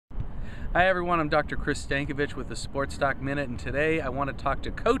Hi everyone, I'm Dr. Chris Stankovich with the Sports Doc Minute, and today I want to talk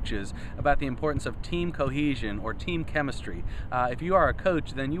to coaches about the importance of team cohesion or team chemistry. If you are a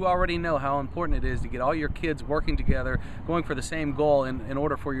coach, then you already know how important it is to get all your kids working together, going for the same goal in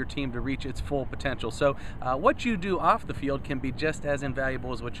order for your team to reach its full potential. So what you do off the field can be just as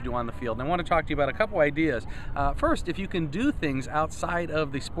invaluable as what you do on the field. And I want to talk to you about a couple ideas. First, if you can do things outside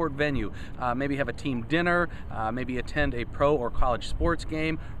of the sport venue, maybe have a team dinner, maybe attend a pro or college sports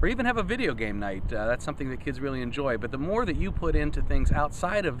game, or even have a video game night. That's something that kids really enjoy. But the more that you put into things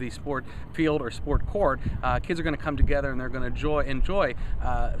outside of the sport field or sport court, kids are going to come together and they're going to enjoy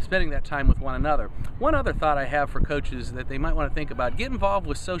spending that time with one another. One other thought I have for coaches that they might want to think about: get involved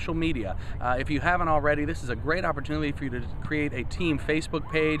with social media. If you haven't already, this is a great opportunity for you to create a team Facebook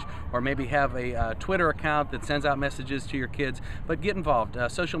page, or maybe have a Twitter account that sends out messages to your kids. But get involved.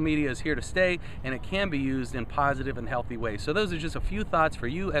 Social media is here to stay, and it can be used in positive and healthy ways. So those are just a few thoughts for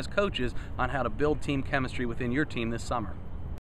you as coaches on how to build team chemistry within your team this summer.